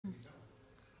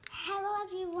Hello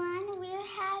everyone,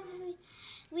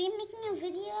 we're making a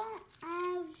video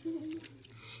of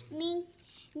me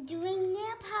doing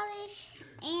nail polish,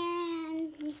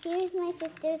 and here's my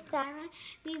sister Sara.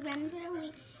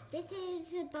 This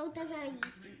is both of our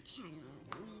YouTube channels.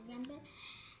 Remember?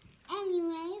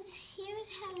 Anyways, here's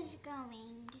how it's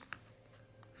going.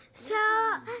 So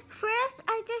first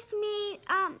I just made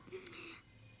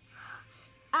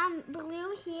blue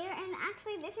here, and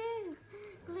actually this is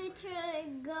glitter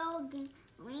Go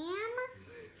Glam.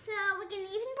 So we can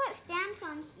even put stamps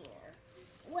on here.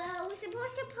 Well, we're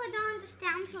supposed to put on the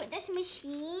stamps with this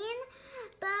machine,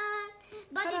 but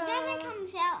it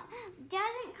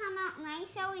doesn't come out nice,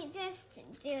 so we just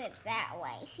do it that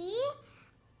way. See?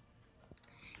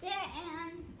 There,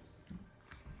 and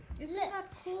isn't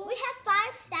that cool? We have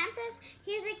 5 stampers.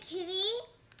 Here's a kitty,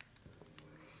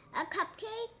 a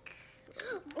cupcake.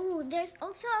 Oh, there's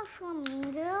also a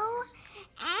flamingo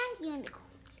and unicorn.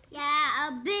 Yeah,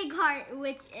 a big heart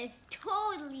which is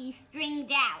totally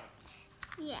stringed out.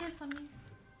 Yeah. Here, Samia.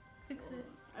 Fix it.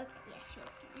 Okay, yeah, sure.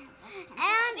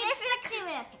 And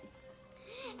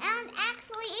and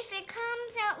actually, if it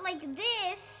comes out like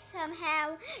this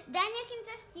somehow, then you can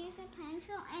just use a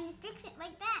pencil and fix it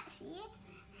like that. See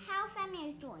how Samia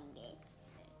is doing it?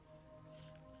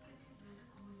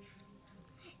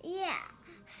 Yeah.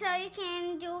 So you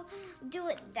can do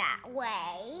it that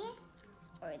way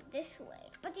or this way,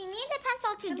 but you need a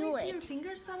pencil to do it. Can we see your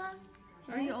fingers, Sara?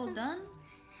 Are you all done?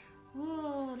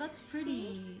 Whoa, that's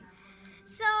pretty.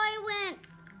 So I went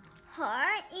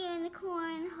heart,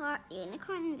 unicorn,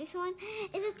 and this one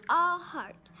is just all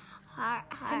heart.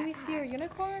 Can we see your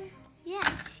unicorn? Yeah,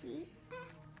 see?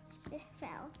 This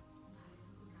fell.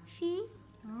 See?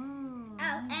 Oh,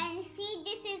 Oh, nice. and see,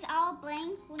 this is all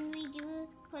blank. When we do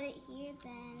put it here,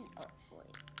 then, oh,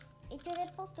 wait. It's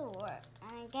supposed to work.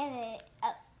 And I get it.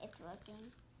 Oh, it's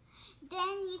working.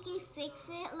 Then you can fix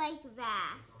it like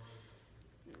that.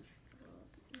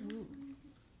 Ooh.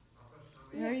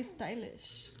 Very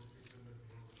stylish.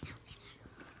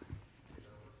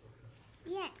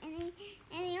 Yeah, and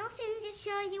I also need to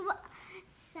show you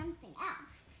something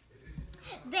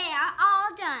else. They are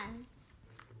all done.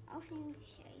 I also need to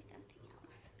show you something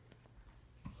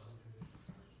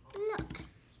else. Look,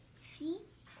 see?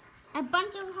 A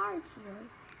bunch of hearts were.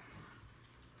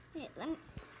 Wait,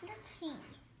 let's see.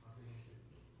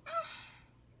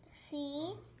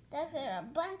 See? Those are a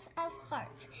bunch of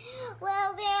hearts.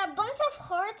 Well, they're a bunch of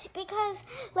hearts because,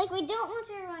 like, we don't want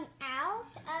to run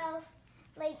out of,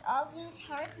 like, all these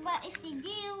hearts. But if they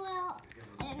do, well,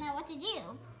 I don't know what to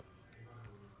do.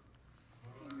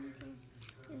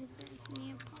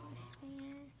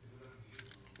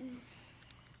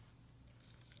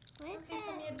 Okay,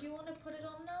 Samia, do you want to put it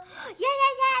on now?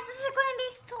 Yeah. This is going to be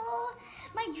so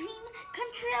my dream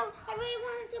come true. I really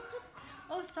wanted to put.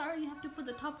 Oh, sorry, you have to put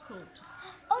the top coat.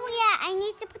 Oh yeah, I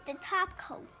need to put the top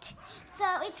coat. So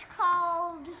it's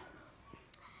called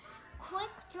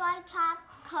Quick Dry Top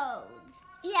Coat.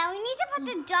 Yeah, we need to put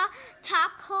the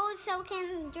top coat so it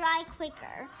can dry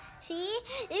quicker. See,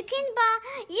 you can buy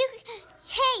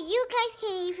Hey, you guys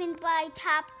can even buy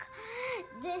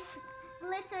this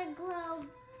glitter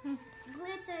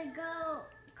Go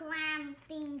Glam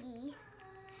thingy.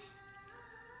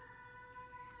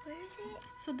 Where is it?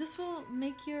 So this will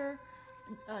make your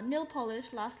nail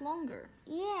polish last longer.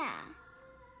 Yeah.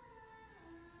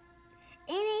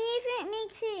 And it even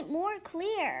makes it more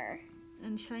clear.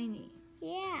 And shiny.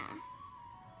 Yeah.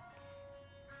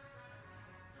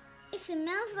 It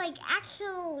smells like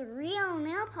actual real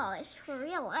nail polish for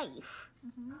real life.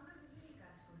 Mm-hmm.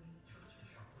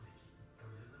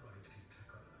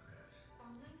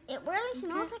 It really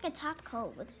smells like a top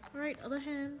coat. Alright, other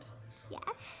hand.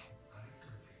 Yes.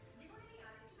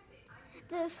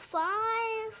 There's 5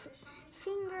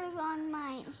 fingers on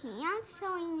my hand,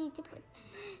 so you need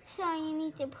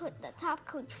to put the top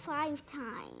coat 5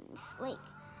 times. Like,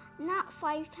 not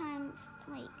 5 times,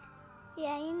 like,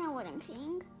 yeah, you know what I'm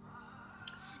saying.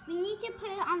 We need to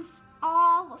put it on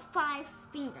all 5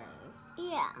 fingers.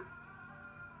 Yeah.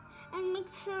 And make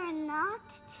sure not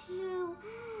to.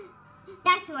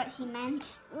 That's what she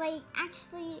meant. Like,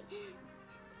 actually,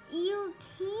 you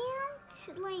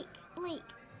can't, like,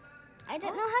 I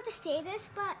don't know how to say this,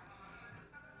 but,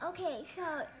 okay,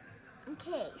 so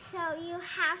you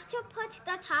have to put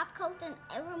the top coat on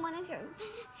every one of your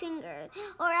fingers,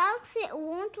 or else it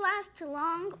won't last too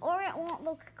long, or it won't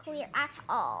look clear at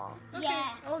all. Okay,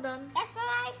 Yeah, all done. that's what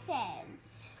I said.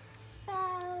 So,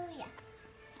 yeah.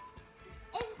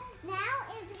 Now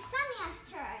it's Samia's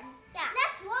turn. Yeah.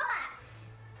 Let's watch.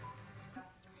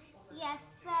 Yes,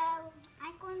 so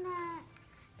I'm gonna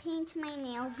paint my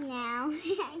nails now.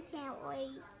 I can't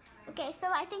wait. Okay, so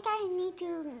I think I need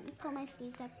to pull my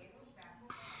sleeves up.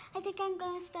 I think I'm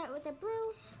gonna start with the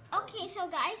blue. Okay, so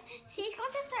guys, she's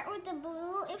going to start with the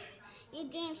blue. If you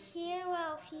didn't hear,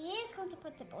 well, she is going to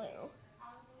put the blue.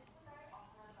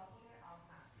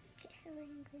 Okay, so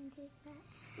I'm going to do that.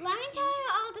 Let me tell you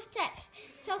all the steps.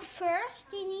 So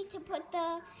first, you need to put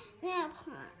the nail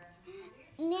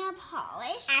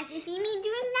polish, as you see me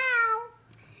doing now.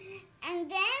 And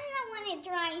then when it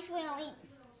dries, well, it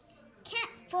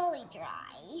can't fully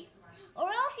dry, or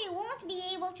else you won't be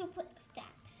able to put the stamp.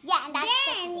 Yeah, and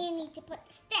then you need to put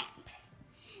the stamp.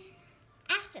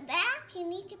 After that, you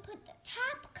need to put the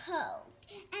top coat,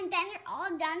 and then you're all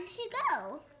done to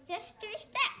go. Just 3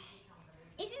 steps.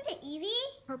 Isn't it easy?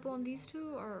 Purple on these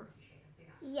two, or?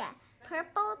 Yeah,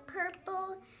 purple,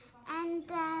 and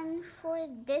then for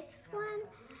this one,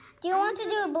 do you want to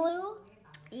do a blue?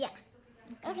 Yeah.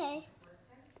 Okay.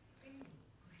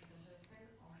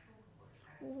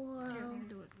 Whoa. Here, let me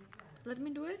do it. Let me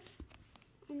do it.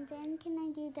 And then can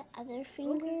I do the other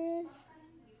fingers?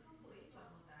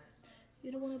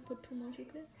 You don't want to put too much,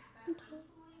 okay? Okay.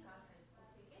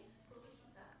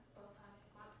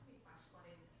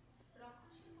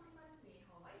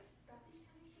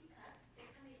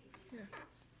 Here.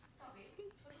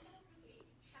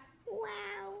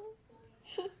 Wow.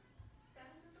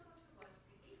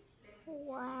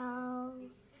 Wow.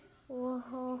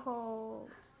 Whoa.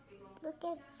 Look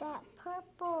at that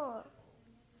purple.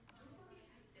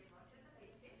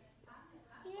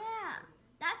 Yeah,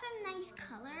 that's a nice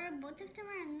color. Both of them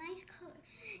are a nice color.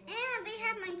 And they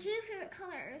have my 2 favorite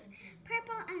colors,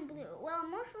 purple and blue. Well,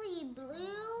 mostly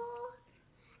blue.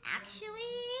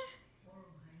 Actually,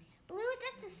 blue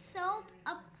is just so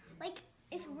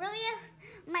it's really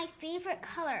my favorite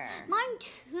color. Mine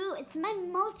too. It's my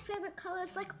most favorite color.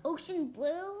 It's like ocean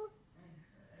blue.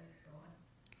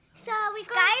 So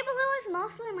sky blue is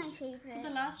mostly my favorite. So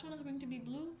the last one is going to be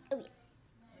blue? Oh, yeah.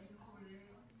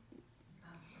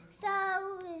 So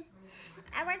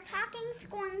our talking's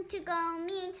going to go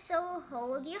mean, so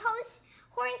hold your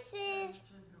horses.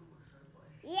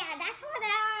 Yeah, that's what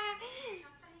our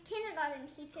kindergarten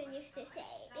teacher used to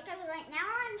say. Because right now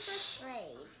I'm 1st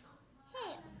grade.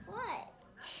 Hey, what?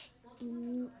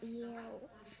 Ew.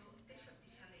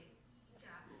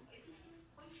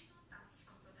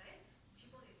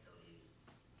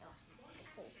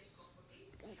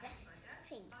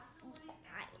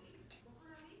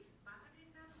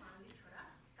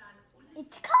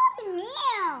 It's called mute.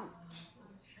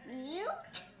 Mute?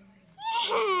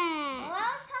 Yeah. Well, I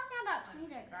was talking about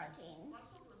kindergarten.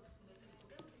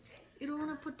 You don't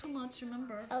want to put too much,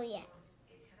 remember? Oh, yeah.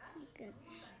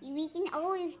 We can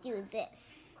always do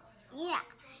this. Yeah.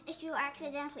 If you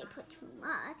accidentally put too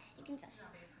much, you can just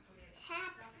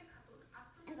tap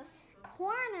in the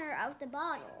corner of the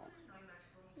bottle.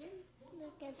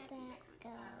 Look at that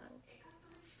go.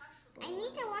 I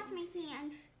need to wash my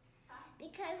hands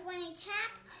because when I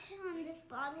tapped on this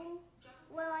bottle,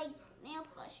 well, nail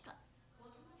polish got.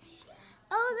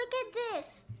 Oh, look at this.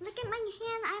 Look at my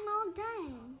hand. I'm all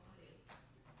done.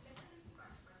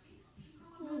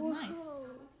 Oh, nice.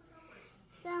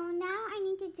 So now I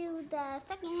need to do the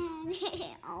second.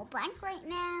 All blank right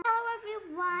now. Hello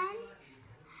everyone.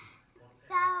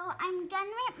 So I'm done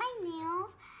with my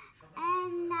nails,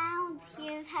 and now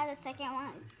here's how the second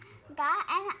one got.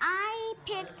 And I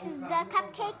picked the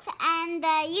cupcakes and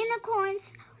the unicorns.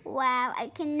 Wow, I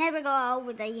can never go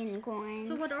over the unicorns.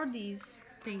 So what are these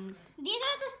things? These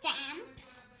are the stamps.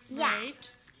 Right.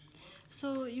 Yeah.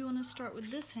 So you want to start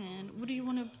with this hand. What do you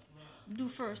want to do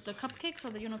first, the cupcakes or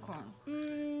the unicorn?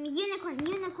 Unicorn.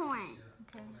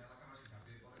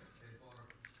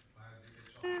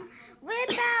 Okay.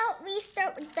 What about we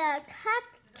start with the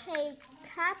cupcake?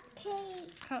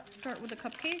 Start with the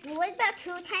cupcake? What about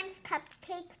 2 times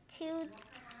cupcake, 2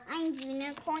 times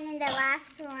unicorn, and the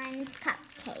last one's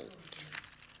cupcake?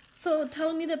 So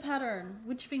tell me the pattern.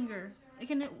 Which finger?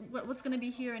 What's going to be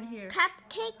here and here?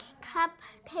 Cupcake,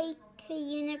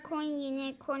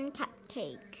 unicorn,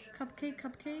 cupcake.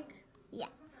 Cupcake?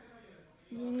 Yeah.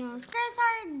 Unicorns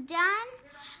are done,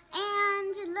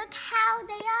 and look how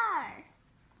they are.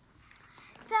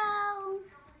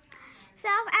 So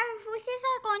our voices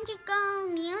are going to go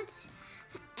mute,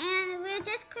 and we're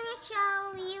just going to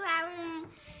show you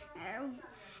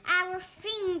our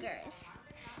fingers.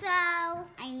 So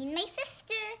I need my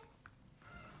sister.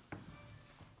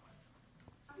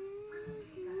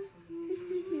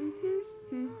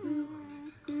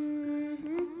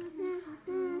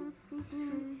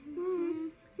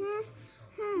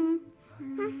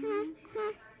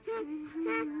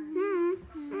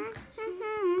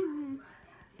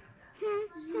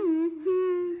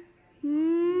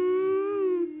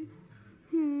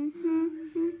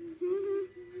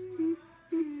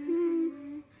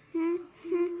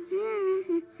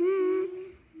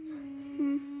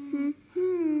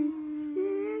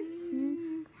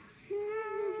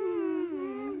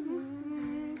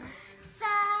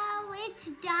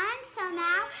 it's done. So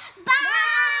now